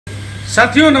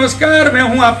साथियों नमस्कार, मैं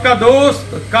हूं आपका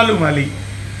दोस्त कालू माली।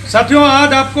 साथियों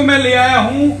आज आपको मैं ले आया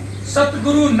हूं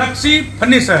सतगुरु नक्शी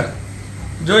फर्नीचर,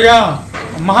 जो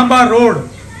यहाँ महाबा रोड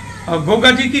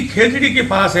गोगा जी की खेजड़ी के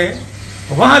पास है,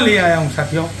 वहां ले आया हूं।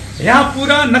 साथियों यहाँ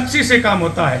पूरा नक्शी से काम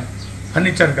होता है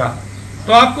फर्नीचर का।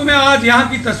 तो आपको मैं आज यहाँ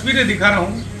की तस्वीरें दिखा रहा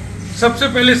हूँ। सबसे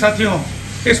पहले साथियों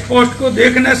इस पोस्ट को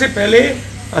देखने से पहले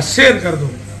शेयर कर दो,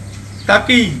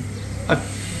 ताकि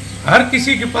हर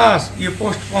किसी के पास ये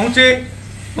पोस्ट पहुंचे,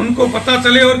 उनको पता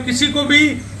चले। और किसी को भी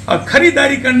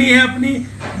खरीदारी करनी है अपनी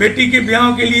बेटी के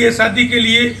ब्याह के लिए, शादी के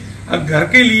लिए, घर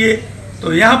के लिए,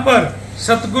 तो यहाँ पर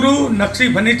सतगुरु नक्शी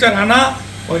फर्नीचर आना।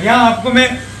 और यहाँ आपको मैं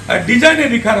डिजाइने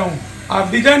दिखा रहा हूँ,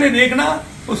 आप डिजाइने देखना,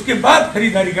 उसके बाद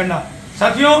खरीदारी करना।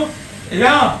 साथियों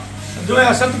यहाँ जो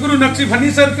है सतगुरु नक्शी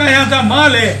फर्नीचर का यहाँ जहाँ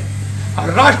माल है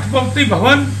राष्ट्रपति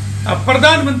भवन,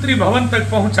 प्रधानमंत्री भवन तक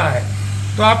पहुंचा है।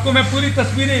 तो आपको मैं पूरी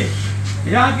तस्वीरें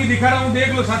यहाँ की दिखा रहा हूँ, देख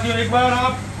लो साथियों, एक बार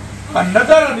आप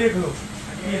नजारा देख लो।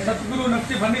 ये सतगुरु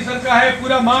नक्शी फर्नीचर का है,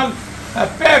 पूरा माल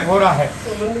पैक हो रहा है,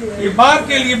 ये बाहर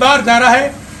के लिए बाहर जा रहा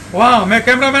है। वहाँ मैं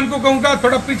कैमरामैन को कहूँगा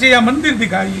थोड़ा पीछे या मंदिर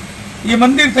दिखाइए, ये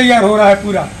मंदिर तैयार हो रहा है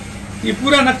पूरा। ये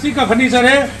पूरा नक्शी का फर्नीचर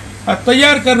है,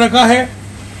 तैयार कर रखा है,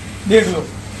 देख लो।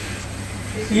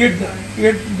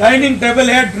 ये डाइनिंग टेबल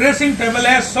है, ड्रेसिंग टेबल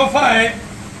है, सोफा है,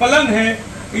 पलंग है,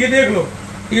 ये देख लो।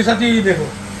 ये साथी ये देखो,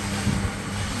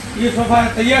 ये सोफा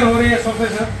है, तैयार हो रही है सोफे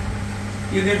से,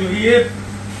 ये देख लो। ये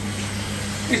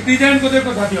इस डिजाइन को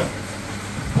देखो साथियों,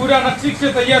 पूरा नक्शी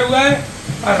से तैयार हुआ है।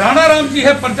 राणा राम जी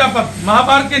है प्रजापत,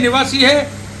 महाभारत के निवासी है।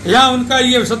 यहाँ उनका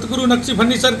ये सतगुरु नक्शी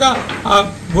फर्नीचर का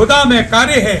गोदाम है,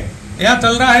 कार्य है, यहाँ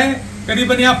चल रहा है।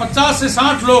 करीबन यहाँ 50 से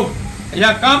 60 लोग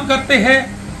यहाँ काम करते हैं।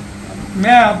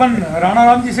 मैं अपन राणा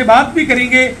राम जी से बात भी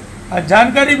करेंगे,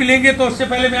 जानकारी भी लेंगे। तो उससे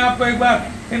पहले मैं आपको एक बार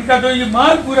इनका जो ये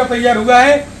माल पूरा तैयार हुआ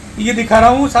है ये दिखा रहा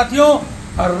हूँ साथियों।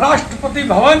 राष्ट्रपति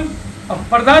भवन,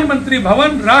 प्रधानमंत्री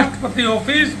भवन, राष्ट्रपति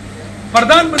ऑफिस,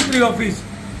 प्रधानमंत्री ऑफिस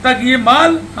तक ये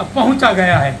माल पहुंचा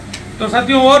गया है। तो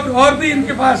साथियों और भी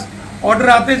इनके पास ऑर्डर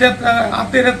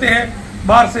आते रहते हैं,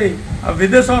 बाहर से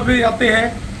विदेशों भी आते हैं,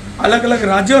 अलग अलग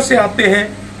राज्यों से आते हैं।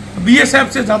 BSF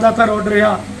से ज्यादातर ऑर्डर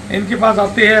यहाँ इनके पास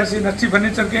आते हैं ऐसे नक्शी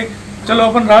फर्नीचर के। चलो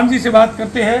अपन राम जी से बात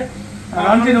करते हैं।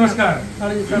 राम जी नमस्कार।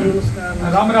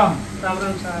 नमस्कार। राम राम। राम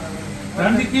राम सर।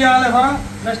 राम जी की हाल है हमारा?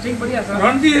 बस ठीक, बढ़िया सर।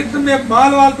 राम जी एकदम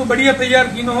माल वाल तो बढ़िया तैयार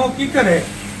की हो, की करे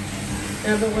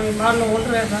तो कोई माल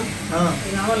ऑर्डर है सर। हाँ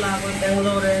यहाँ वाला कोई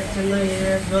बेंगलोर है, चेन्नई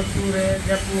है, जोधपुर है,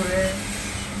 जयपुर है।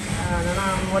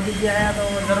 मोदी जी आया तो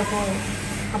जरूर को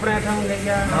अपने ठाम ले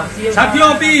गया। साथियों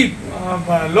अभी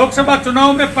लोकसभा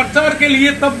चुनाव में प्रचार के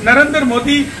लिए तब नरेंद्र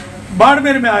मोदी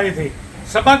बाड़मेर में आए थे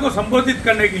सभा को संबोधित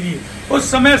करने के लिए। उस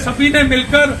समय सभी ने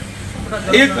मिलकर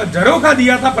एक झरोखा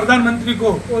दिया था प्रधानमंत्री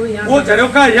को, वो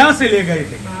झरोखा यहाँ से ले गए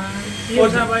थे।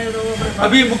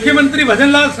 अभी मुख्यमंत्री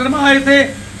भजनलाल शर्मा आए थे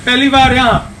पहली बार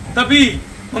यहाँ, तभी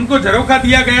उनको झरोखा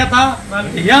दिया गया था,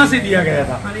 यहाँ से दिया गया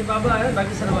था।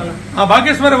 हाँ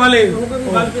बागेश्वर वाले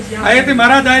आए थे,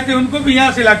 महाराज आए थे, उनको भी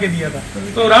यहाँ से लाके दिया था।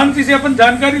 तो राम जी से अपन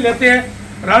जानकारी लेते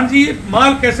हैं। राम जी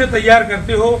माल कैसे तैयार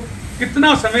करते हो,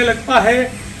 कितना समय लगता है,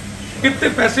 कितने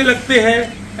पैसे लगते हैं,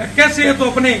 कैसे है, तो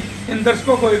अपने इन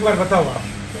दर्शकों को एक बार बताओ आप।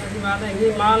 बात है,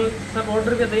 ये माल सब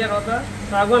ऑर्डर पे तैयार होता है।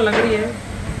 सागवान लकड़ी है,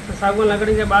 तो सागवान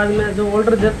लकड़ी के बाद में जो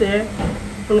ऑर्डर देते हैं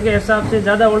उनके हिसाब से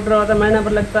ज़्यादा ऑर्डर होता है, महीना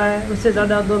भर लगता है, उससे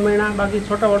ज़्यादा 2 महीना। बाकी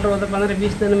छोटा ऑर्डर होता है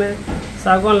 15-20 दिन में।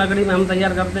 सागवान लकड़ी में हम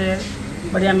तैयार करते हैं,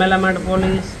 बढ़िया मेलामेट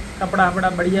पॉलिश, कपड़ा वपड़ा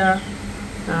बढ़िया।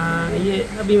 ये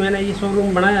अभी मैंने ये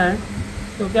शोरूम बनाया है,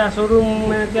 तो क्या शोरूम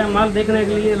में क्या माल देखने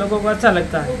के लिए लोगों को अच्छा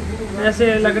लगता है।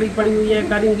 ऐसे लकड़ी पड़ी हुई है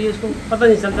कारीगर की, उसको पता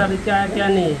नहीं चलता अभी क्या है क्या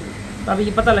नहीं है। तो अभी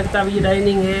ये पता लगता है अभी ये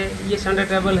डाइनिंग है, ये सेंटर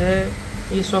टेबल है,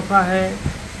 ये सोफ़ा है,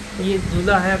 ये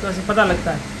झूला है, तो ऐसे पता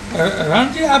लगता है। राम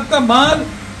जी आपका माल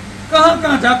कहाँ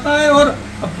कहाँ जाता है, और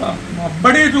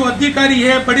बड़े जो अधिकारी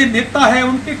है, बड़े नेता है,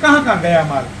 उनके कहाँ कहाँ गया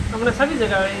माल? हमने सभी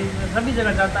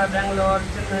जगह जाता है, बेंगलोर,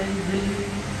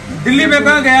 चेन्नई, दिल्ली में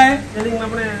कहाँ गया है? दिल्ली में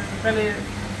अपने पहले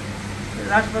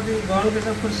राष्ट्रपति भवन के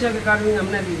सब कुर्सियों के कारण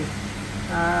हमने भी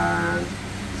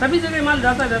सभी जगह माल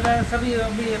जाता रहता है। सभी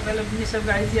अभी पहले BSF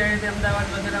का IC आए थे अहमदाबाद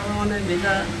वगैरह, उन्होंने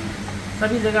भेजा,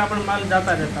 सभी जगह अपना माल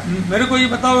जाता रहता है। मेरे को ये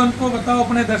बताओ, उनको बताओ,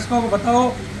 अपने दर्शकों को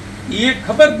बताओ, ये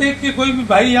खबर देख के कोई भी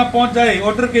भाई यहाँ पहुँच जाए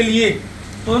ऑर्डर के लिए,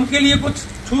 तो उनके लिए कुछ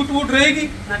छूट वूट रहेगी?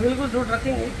 ना बिल्कुल छूट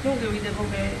रखेंगे, क्योंकि अभी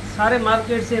देखोगे सारे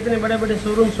मार्केट से इतने बड़े बड़े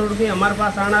शोरूम छोड़ के हमारे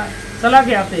पास आना चला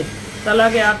के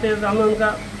आते तो हमें उनका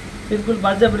बिल्कुल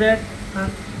वाजिब रेट,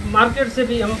 मार्केट से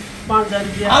भी हम 5,000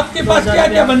 रुपया। आपके पास क्या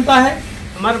क्या बनता है?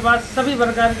 हमारे पास सभी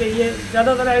प्रकार के ये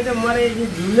ज़्यादातर आइटम हमारे ये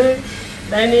झूले,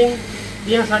 डाइनिंग,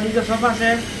 यहाँ शादी का सोफा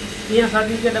सेट, यहाँ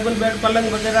शादी के डबल बेड,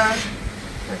 पलंग वगैरह,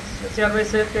 4 बाई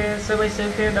 6 के, 6 बाई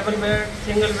 6 के, double bed,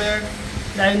 single bed,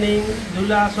 dining,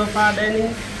 झूला, सोफा, डाइनिंग,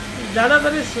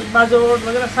 ज़्यादातर इस बाजोट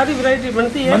वगैरह सारी वैरायटी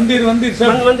बनती है। मंदिर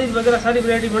वगैरह सारी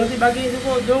वैरायटी बनती है। बाकी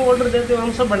जो ऑर्डर देते हो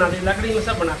हम सब बनाते हैं, लकड़ी में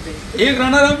सब बनाते हैं। एक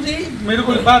राणा राम जी मेरे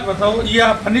को एक बात बताओ, ये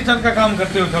आप फर्नीचर का काम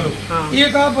करते हो, चलो हाँ।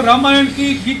 एक आप रामायण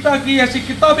की, गीता की ऐसी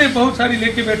किताबें बहुत सारी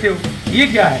लेके बैठे हो, ये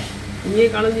क्या है? ये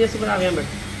कारण ये सब बना बैठे,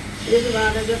 ये जो बना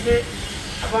है, जैसे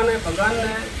अपने भगवान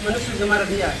ने मनुष्य जमाना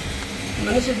दिया है।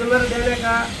 मनुष्य जमाना देने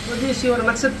का उद्देश्य और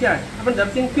मकसद क्या है? अपन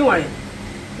धरती में क्यों आए?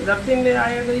 धरती में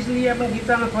आए तो इसलिए अपन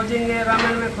गीता में खोजेंगे,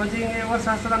 रामायण में खोजेंगे और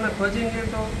शास्त्र में खोजेंगे,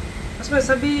 तो उसमें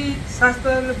सभी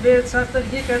शास्त्र, वेद शास्त्र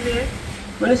ये कहते हैं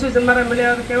मनुष्य जन्मारा मिले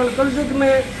और केवल कलयुग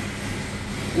में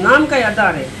नाम का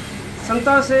आधार है।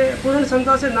 संतों से, पूर्ण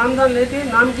संतों से नामदान लेके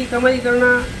नाम की कमाई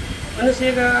करना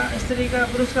मनुष्य का, स्त्री का,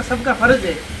 पुरुष का, सबका फर्ज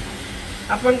है।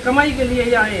 अपन कमाई के लिए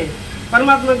ही आए हैं,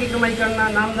 परमात्मा की कमाई करना,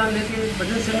 नामदान लेके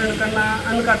भजन सिमरन करना,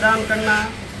 अन्न का दान करना,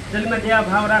 दिल में दया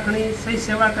भाव रखनी, सही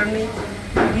सेवा करनी।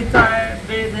 गीता है,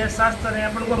 वेद है, शास्त्र है,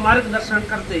 अपन को मार्गदर्शन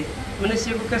करते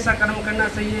मनुष्य को कैसा कर्म करना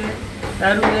चाहिए।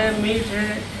 दारू है, मीट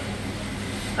है,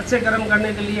 अच्छे कर्म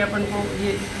करने के लिए अपन को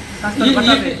ये शास्त्र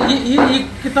बताते। ये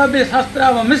किताबें शास्त्र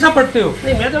आप हमेशा पढ़ते हो?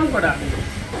 नहीं, मैं तो नहीं पढ़ा।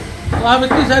 तो आप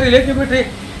इतनी सारी लेके बैठे,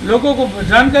 लोगों को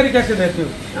जानकारी कैसे देते हो?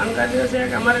 जानकारी जैसे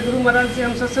हमारे गुरु महाराज से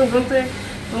हम सत्संग सुनते हैं,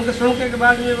 उनके सुनने के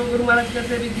बाद में वो गुरु महाराज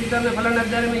कहते हैं गीता में फलाना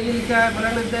अध्याय में ये लिखा है,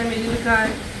 फलाना अध्याय में ये लिखा है,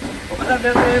 वो बता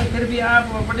देते हैं। फिर भी आप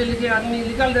पढ़े लिखे आदमी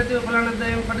निकाल देते हो, फलाना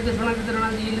अध्याय में पढ़ के सुना देते रहना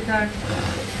ये लिखा है।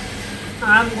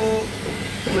 आपको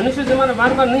मनुष्य जमाना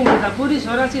बार बार नहीं मिलता, पूरी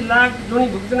 84 लाख जोड़ी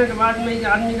भुगतने के बाद में ये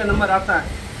आदमी का नंबर आता है।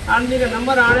 आदमी का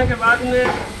नंबर आने के बाद में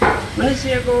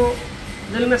मनुष्य को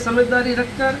दिल में समझदारी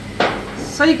रखकर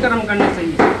सही कर्म करने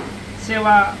चाहिए।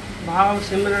 सेवा भाव,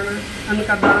 सिमरन, अन्न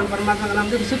का दान, परमात्मा का नाम।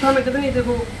 देखो सिखों में कितनी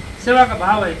देखो सेवा का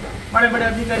भाव है। बड़े बड़े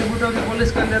अधिकारी बूटों की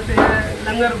पुलिस कर लेते हैं,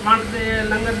 लंगर बांटते हैं,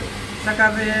 लंगर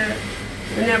छकाते हैं,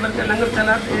 दुनिया भर के लंगर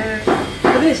चलाते हैं,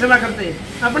 कितनी सेवा करते हैं।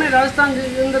 अपने राजस्थान के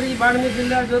अंदर ये बाड़मेर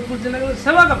जिला, जोधपुर जिला में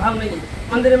सेवा का भाव नहीं है।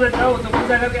 मंदिर में जाओ तो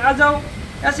पूजा करके आ जाओ,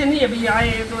 ऐसे नहीं है भैया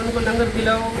आए तो उनको लंगर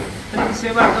पिलाओ, उनकी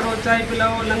सेवा करो, चाय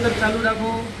पिलाओ, लंगर चालू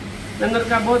रखो। लंगर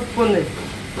का बहुत पुण्य है।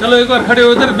 चलो एक बार खड़े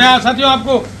हो इधर। मैं साथियों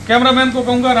आपको, कैमरामैन को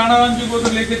कहूँगा राणा राम जी को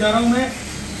उधर लेके जा रहा हूँ मैं।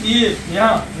 ये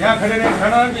यहाँ खड़े रहे,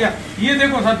 खड़ा किया। ये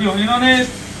देखो साथियों, इन्होंने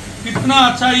कितना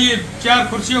अच्छा ये 4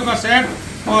 कुर्सियों का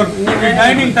सेट और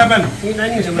डाइनिंग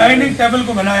टेबल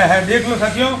को बनाया है। देख लो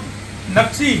साथियों,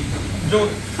 नक्शी जो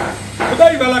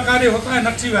खुदाई वाला कार्य होता है,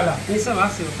 नक्शी वाला, ये सब हाथ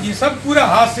से होता है। ये सब पूरा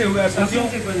हाथ से हुआ है साथियों,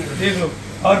 देख लो।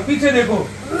 और पीछे देखो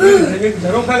एक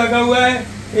झरोखा लगा हुआ है,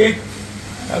 एक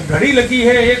घड़ी लगी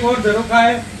है, एक और झरोखा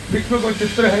है, बीच में कोई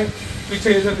चित्र है, पीछे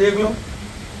इधर देख लो।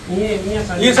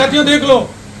 ये साथियों देख लो,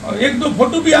 और 1-2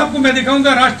 फोटो भी आपको मैं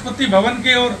दिखाऊंगा राष्ट्रपति भवन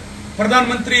के और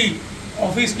प्रधानमंत्री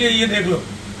ऑफिस के। ये देख लो,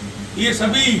 ये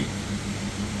सभी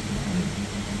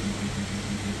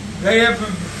गए,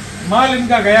 माल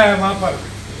इनका गया है वहां पर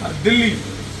दिल्ली।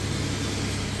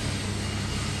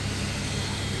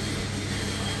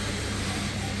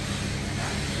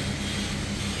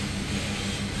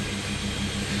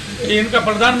 इनका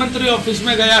प्रधानमंत्री ऑफिस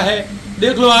में गया है।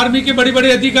 देख लो, आर्मी के बड़े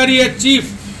बड़े अधिकारी है,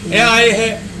 चीफ आए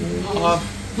हैं, और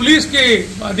पुलिस के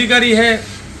अधिकारी है,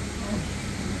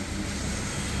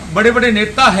 बड़े बड़े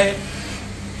नेता है।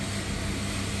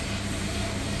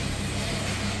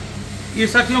 ये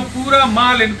साथियों पूरा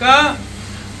माल इनका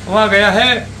वहां गया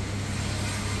है।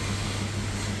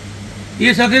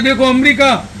 ये साथियों देखो,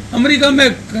 अमेरिका में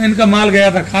इनका माल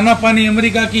गया था, खाना पानी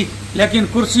अमेरिका की, लेकिन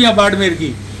कुर्सियां बाड़मेर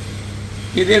की।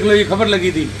 ये देख लो, ये खबर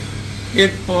लगी थी,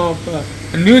 एक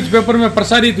न्यूज़पेपर में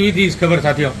प्रसारित हुई थी इस खबर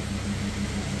साथियों।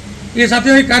 ये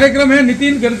साथियों एक कार्यक्रम है,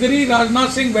 नितिन गडकरी, राजनाथ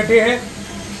सिंह बैठे हैं,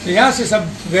 यहाँ से सब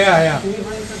गया है।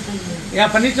 यहाँ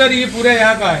फर्नीचर ये पूरे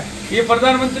यहाँ का है। ये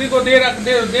प्रधानमंत्री को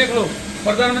देख लो,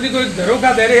 प्रधानमंत्री को एक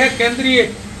धरोखा दे रहे हैं केंद्रीय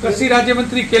कृषि राज्य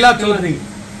मंत्री कैलाश चौधरी,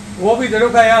 वो भी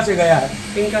धरोखा यहाँ से गया है।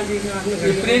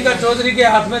 प्रियंका चौधरी के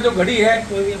हाथ में जो घड़ी है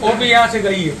वो भी यहाँ से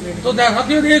गई है। तो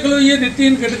साथियों देख लो, ये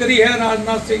नितिन गडकरी है,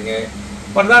 राजनाथ सिंह है,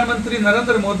 प्रधानमंत्री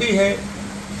नरेंद्र मोदी है,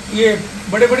 ये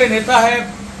बड़े बड़े नेता है,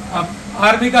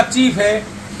 आर्मी का चीफ है,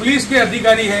 पुलिस के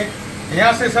अधिकारी है,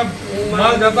 यहाँ से सब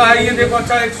माल जाता है। ये देखो,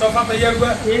 अच्छा एक सोफा तैयार हुआ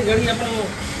है। ये घड़ी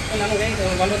अपने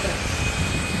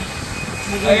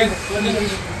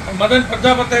मदन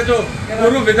प्रजापत है जो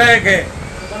पूर्व विधायक है,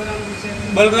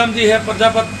 बलराम जी है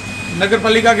प्रजापत, नगर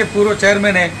पालिका के पूर्व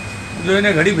चेयरमैन है, जो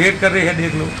इन्हें घड़ी भेंट कर रहे हैं।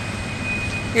 देख लो,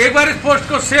 एक बार इस पोस्ट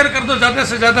को शेयर कर दो ज्यादा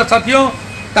से ज्यादा साथियों,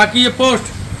 ताकि ये पोस्ट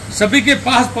सभी के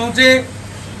पास पहुंचे।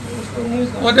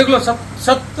 और देख लो,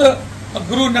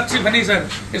 सतगुरु नक्शी फर्नीचर,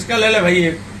 इसका ले भाई।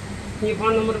 ये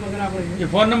फोन नंबर वगैरह, ये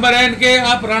फोन नंबर है इनके।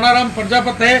 आप राणा राम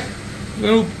प्रजापत है,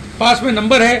 पास में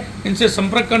नंबर है, इनसे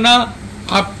संपर्क करना,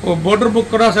 आप बॉर्डर बुक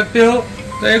करा सकते हो।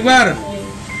 तो एक बार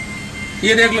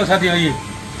ये देख लो साथियों, ये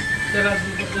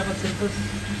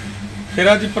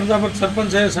शेराजी प्रजापत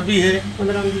सरपंच है, सभी है।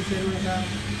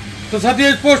 तो साथियों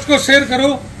इस पोस्ट को शेयर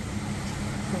करो,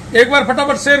 एक बार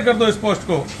फटाफट शेयर कर दो इस पोस्ट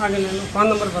को। आगे ले लो, फोन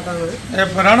नंबर बता।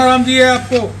 राणा राम जी है,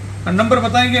 आपको नंबर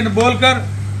बताएंगे बोलकर।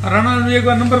 राणा राम जी एक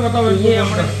बार नंबर बताओ। ये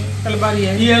अलमारी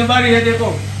है, ये अलमारी है,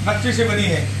 देखो नक्शे से बनी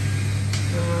है।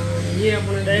 ये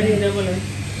अपना डाइनिंग टेबल है,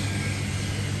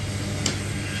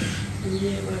 ये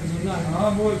अपना झूला है।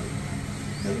 हाँ बोल।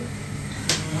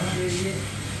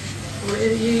 ये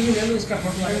ले लो, इसका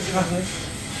फोटो है।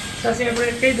 जैसे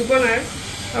अपने कई दुकान है,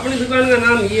 अपनी दुकान का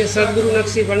नाम ये सतगुरु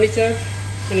नक्शी फर्नीचर,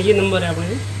 ये नंबर है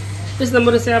अपने। इस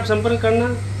नंबर से आप संपर्क करना।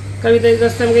 कभी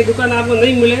रास्ते में कहीं दुकान आपको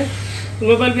नहीं मिले तो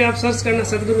मोबाइल पे आप सर्च करना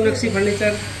सतगुरु नक्शी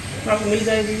फर्नीचर, तो आपको मिल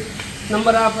जाएगी।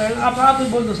 नंबर आप भी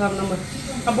बोल दो साहब, नंबर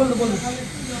आप बोल दो आप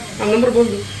नंबर बोल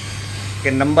दो।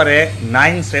 के नंबर है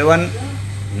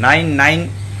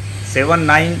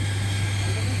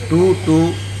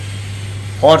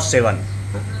 9799792247।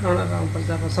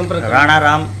 राणा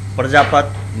राम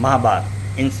प्रजापत महाबार,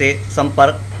 इनसे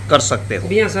संपर्क कर सकते हो।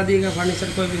 बियाह शादी का फर्नीचर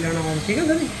कोई भी लेना हो, ठीक है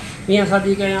सर। बियाह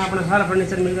शादी का यहाँ अपना सारा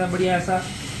फर्नीचर मिलेगा, बढ़िया ऐसा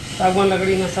सागवान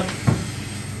लकड़ी में सब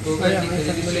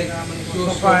मिलेगा।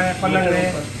 सोफा है, पलंग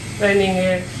है, डाइनिंग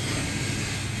है,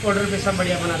 ऑर्डर पे सब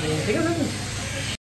बढ़िया बना देंगे, ठीक है सर।